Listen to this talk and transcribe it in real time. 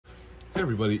Hey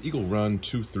everybody, Eagle Run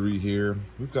 23 here.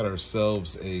 We've got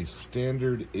ourselves a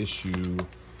standard issue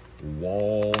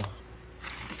wall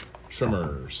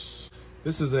trimmers.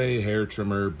 This is a hair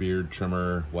trimmer, beard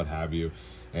trimmer, what have you.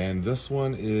 And this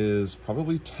one is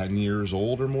probably 10 years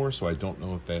old or more, so I don't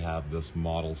know if they have this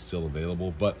model still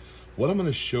available. But what I'm going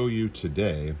to show you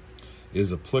today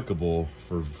is applicable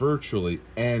for virtually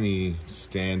any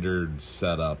standard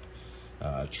setup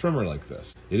trimmer like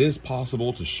this. It is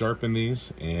possible to sharpen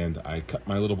these, and I cut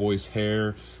my little boy's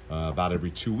hair about every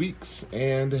 2 weeks,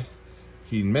 and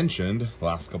he mentioned the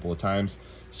last couple of times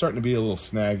starting to be a little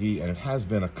snaggy, and it has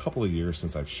been a couple of years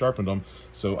since I've sharpened them,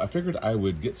 so I figured I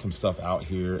would get some stuff out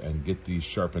here and get these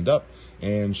sharpened up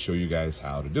and show you guys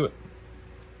how to do it.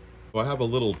 So I have a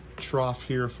little trough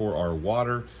here for our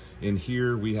water. In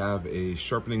here we have a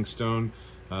sharpening stone.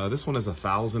 This one is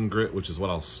 1,000 grit, which is what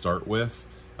I'll start with.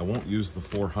 I won't use the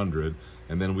 400,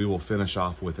 and then we will finish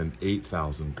off with an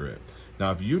 8,000 grit.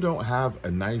 Now, if you don't have a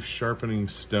knife sharpening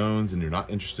stones and you're not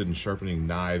interested in sharpening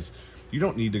knives, you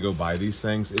don't need to go buy these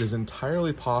things. It is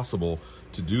entirely possible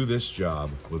to do this job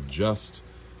with just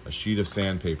a sheet of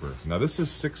sandpaper. Now, this is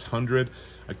 600.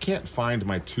 I can't find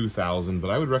my 2,000, but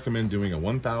I would recommend doing a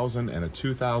 1,000 and a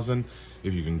 2,000.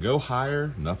 If you can go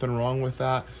higher, nothing wrong with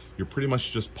that. You're pretty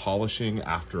much just polishing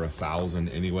after 1,000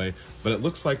 anyway, but it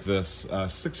looks like this.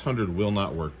 600 will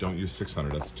not work. Don't use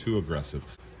 600, that's too aggressive.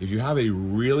 If you have a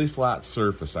really flat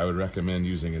surface, I would recommend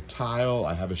using a tile.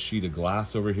 I have a sheet of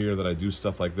glass over here that I do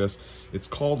stuff like this. It's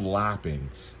called lapping,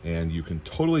 and you can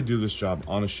totally do this job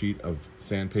on a sheet of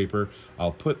sandpaper.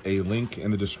 I'll put a link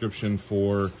in the description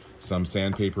for some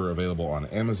sandpaper available on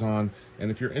Amazon.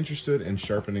 And if you're interested in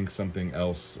sharpening something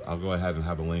else, I'll go ahead and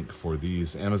have a link for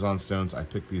these Amazon stones. I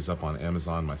picked these up on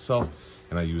Amazon myself,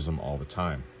 and I use them all the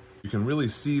time. You can really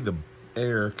see the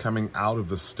air coming out of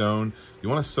the stone. You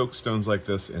want to soak stones like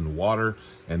this in water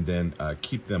and then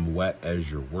keep them wet as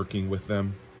you're working with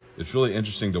them. It's really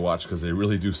interesting to watch because they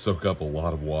really do soak up a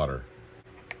lot of water.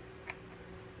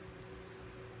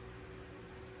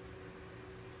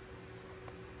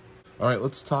 All right,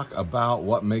 let's talk about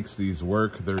what makes these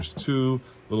work. There's two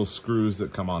little screws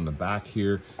that come on the back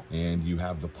here, and you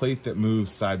have the plate that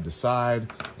moves side to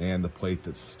side and the plate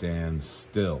that stands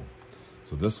still.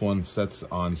 So this one sets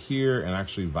on here and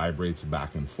actually vibrates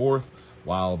back and forth,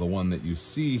 while the one that you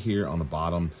see here on the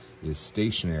bottom is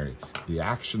stationary. The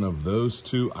action of those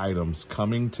two items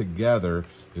coming together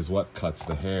is what cuts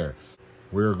the hair.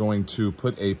 We're going to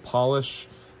put a polish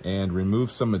and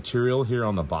remove some material here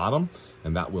on the bottom,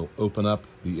 and that will open up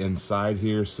the inside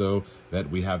here so that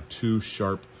we have two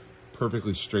sharp,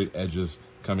 perfectly straight edges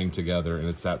coming together, and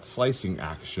it's that slicing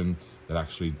action that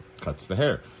actually cuts the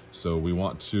hair. So we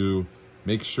want to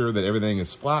make sure that everything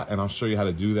is flat, and I'll show you how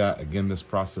to do that. Again, this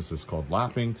process is called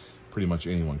lapping. Pretty much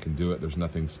anyone can do it. There's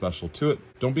nothing special to it.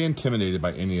 Don't be intimidated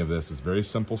by any of this. It's very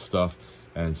simple stuff,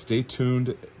 and stay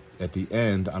tuned. At the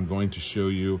end, I'm going to show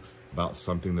you about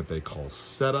something that they call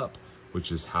setup,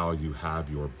 which is how you have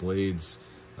your blades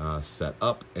set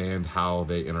up and how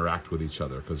they interact with each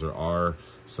other, because there are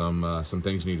some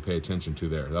things you need to pay attention to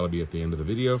there. That'll be at the end of the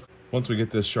video. Once we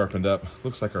get this sharpened up,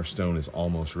 looks like our stone is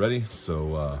almost ready,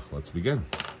 so let's begin.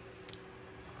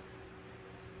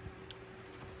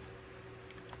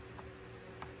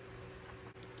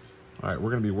 All right, we're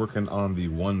gonna be working on the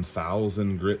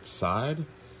 1,000 grit side,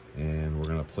 and we're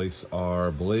gonna place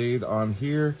our blade on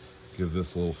here, give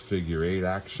this little figure 8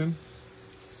 action.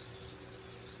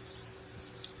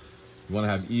 You wanna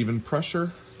have even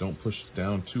pressure. Don't push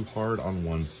down too hard on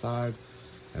one side.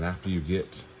 And after you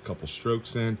get a couple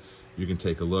strokes in, you can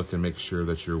take a look and make sure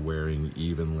that you're wearing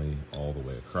evenly all the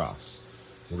way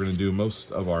across. We're gonna do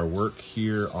most of our work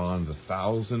here on the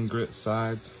 1,000 grit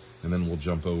side, and then we'll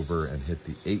jump over and hit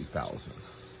the 8,000.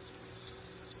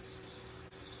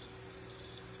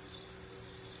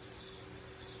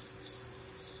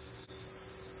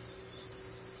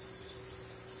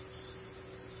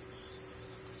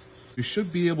 You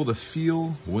should be able to feel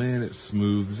when it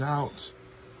smooths out,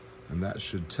 and that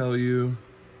should tell you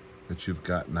that you've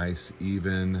got nice,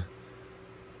 even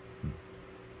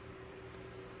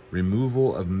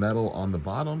removal of metal on the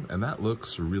bottom, and that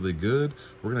looks really good.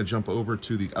 We're gonna jump over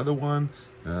to the other one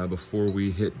before we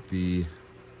hit the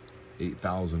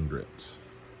 8,000 grit.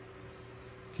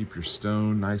 Keep your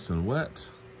stone nice and wet.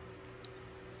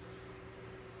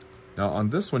 Now on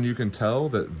this one, you can tell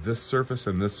that this surface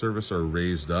and this surface are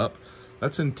raised up.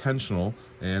 That's intentional,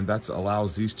 and that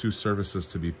allows these two surfaces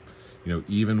to be,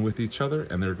 even with each other,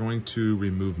 and they're going to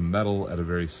remove metal at a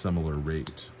very similar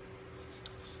rate.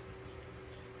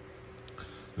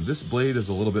 This blade is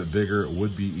a little bit bigger. It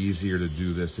would be easier to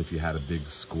do this if you had a big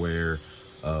square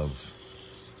of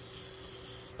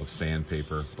of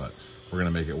sandpaper, but we're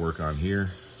gonna make it work on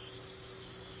here.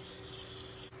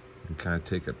 And kind of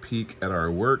take a peek at our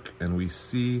work, and we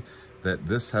see that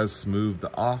this has smoothed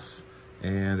off,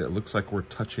 and it looks like we're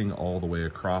touching all the way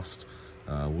across.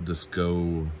 We'll just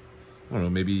go, I don't know,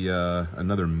 maybe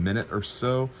another minute or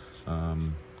so,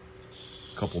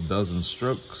 couple dozen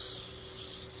strokes.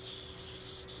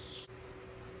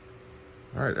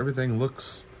 All right, everything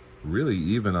looks really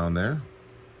even on there.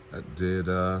 That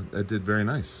did very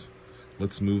nice.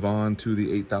 Let's move on to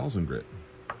the 8000 grit.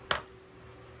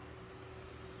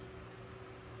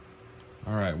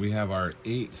 All right, we have our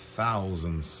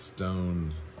 8000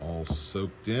 stone all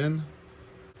soaked in.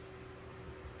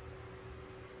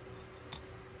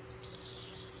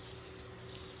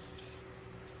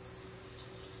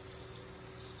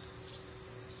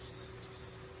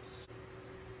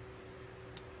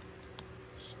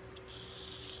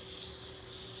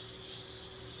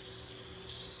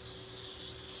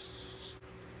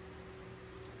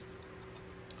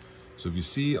 So if you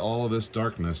see all of this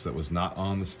darkness that was not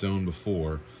on the stone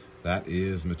before, that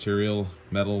is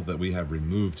metal that we have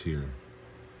removed here.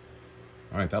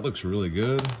 All right, that looks really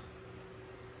good.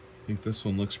 I think this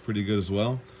one looks pretty good as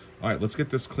well. All right, let's get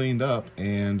this cleaned up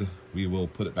and we will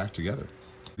put it back together.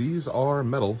 These are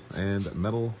metal, and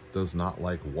metal does not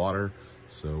like water,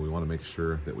 so we want to make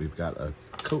sure that we've got a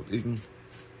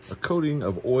coating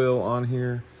of oil on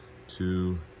here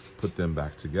to put them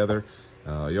back together.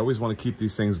 You always want to keep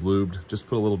these things lubed. Just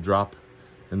put a little drop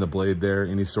in the blade there.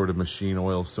 Any sort of machine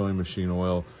oil, sewing machine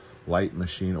oil, light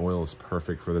machine oil is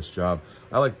perfect for this job.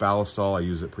 I like Ballistol. I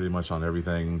use it pretty much on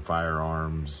everything: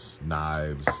 firearms,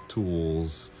 knives,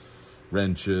 tools,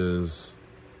 wrenches.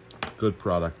 Good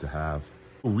product to have.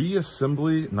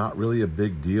 Reassembly, not really a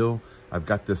big deal. I've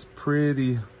got this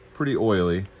pretty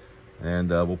oily, and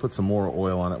we'll put some more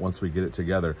oil on it once we get it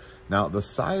together. Now, the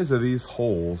size of these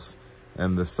holes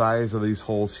and the size of these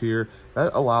holes here,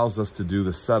 that allows us to do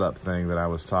the setup thing that I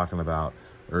was talking about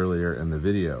earlier in the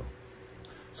video.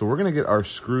 So we're gonna get our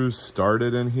screws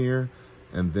started in here,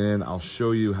 and then I'll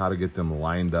show you how to get them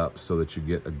lined up so that you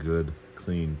get a good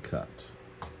clean cut.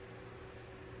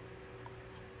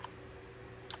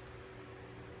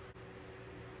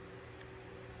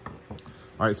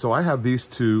 All right, so I have these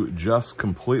two just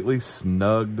completely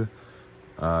snugged,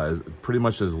 pretty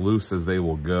much as loose as they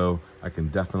will go. I can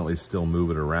definitely still move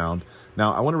it around.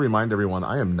 Now, I want to remind everyone,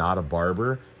 I am not a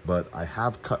barber, but I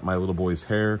have cut my little boy's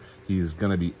hair. He's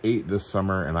gonna be 8 this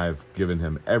summer, and I've given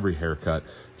him every haircut.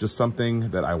 Just something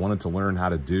that I wanted to learn how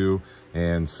to do,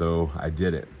 and so I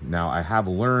did it. Now, I have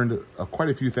learned quite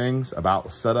a few things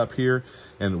about setup here,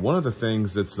 and one of the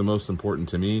things that's the most important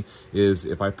to me is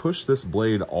if I push this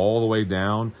blade all the way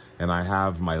down and I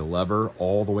have my lever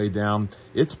all the way down,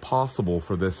 it's possible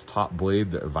for this top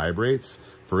blade that vibrates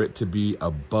for it to be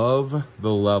above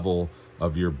the level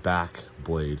of your back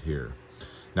blade here.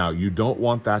 Now, you don't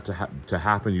want that to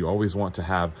happen. You always want to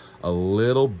have a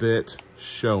little bit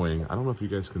showing. I don't know if you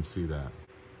guys can see that.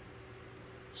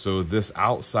 So this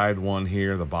outside one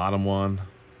here, the bottom one,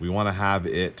 we want to have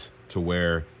it to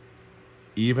where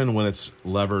even when it's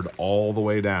levered all the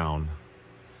way down,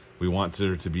 we want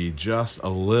there to be just a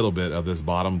little bit of this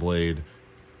bottom blade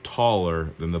taller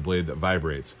than the blade that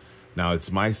vibrates. Now,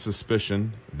 it's my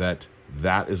suspicion that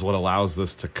that is what allows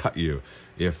this to cut you.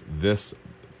 If this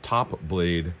top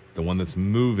blade, the one that's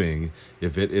moving,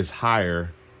 if it is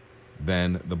higher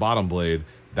than the bottom blade,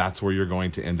 that's where you're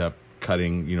going to end up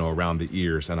cutting, you know, around the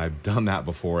ears. And I've done that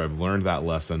before. I've learned that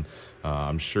lesson.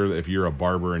 I'm sure that if you're a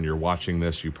barber and you're watching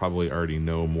this, you probably already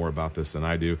know more about this than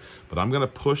I do. But I'm going to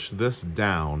push this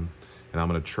down, and I'm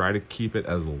going to try to keep it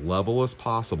as level as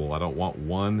possible. I don't want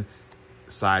one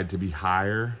side to be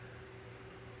higher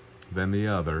than the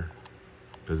other,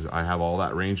 because I have all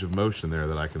that range of motion there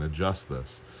that I can adjust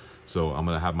this. So I'm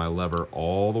going to have my lever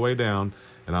all the way down,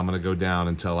 and I'm going to go down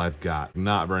until I've got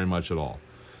not very much at all.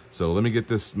 So let me get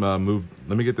this let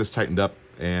me get this tightened up,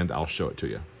 and I'll show it to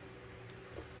you.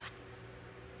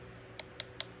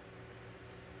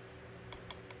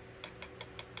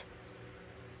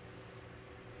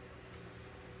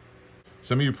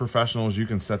 Some of you professionals, you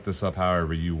can set this up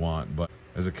however you want, but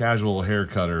as a casual hair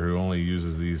cutter who only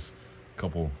uses these a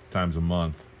couple times a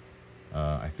month,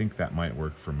 I think that might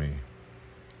work for me.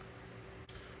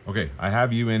 Okay, I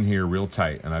have you in here real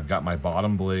tight, and I've got my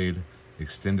bottom blade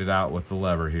extended out with the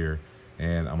lever here,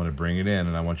 and I'm gonna bring it in,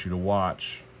 and I want you to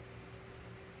watch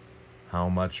how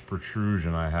much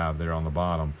protrusion I have there on the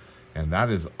bottom. And that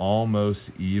is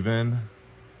almost even.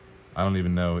 I don't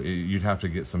even know, you'd have to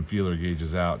get some feeler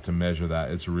gauges out to measure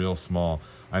that. It's real small.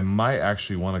 I might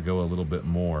actually want to go a little bit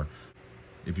more.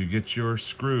 if you get your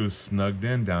screws snugged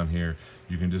in down here,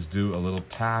 you can just do a little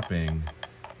tapping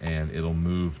and it'll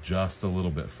move just a little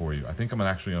bit for you. I think I'm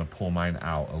actually gonna pull mine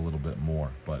out a little bit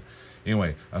more. But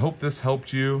anyway, I hope this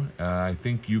helped you. I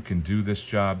think you can do this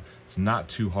job. It's not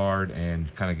too hard,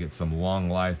 and kind of get some long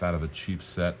life out of a cheap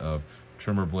set of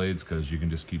trimmer blades, because you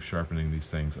can just keep sharpening these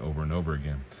things over and over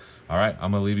again. All right,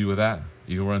 I'm gonna leave you with that.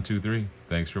 Eagle Run 23,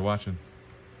 thanks for watching.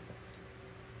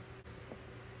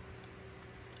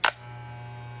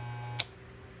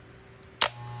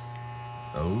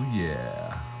 Oh yeah.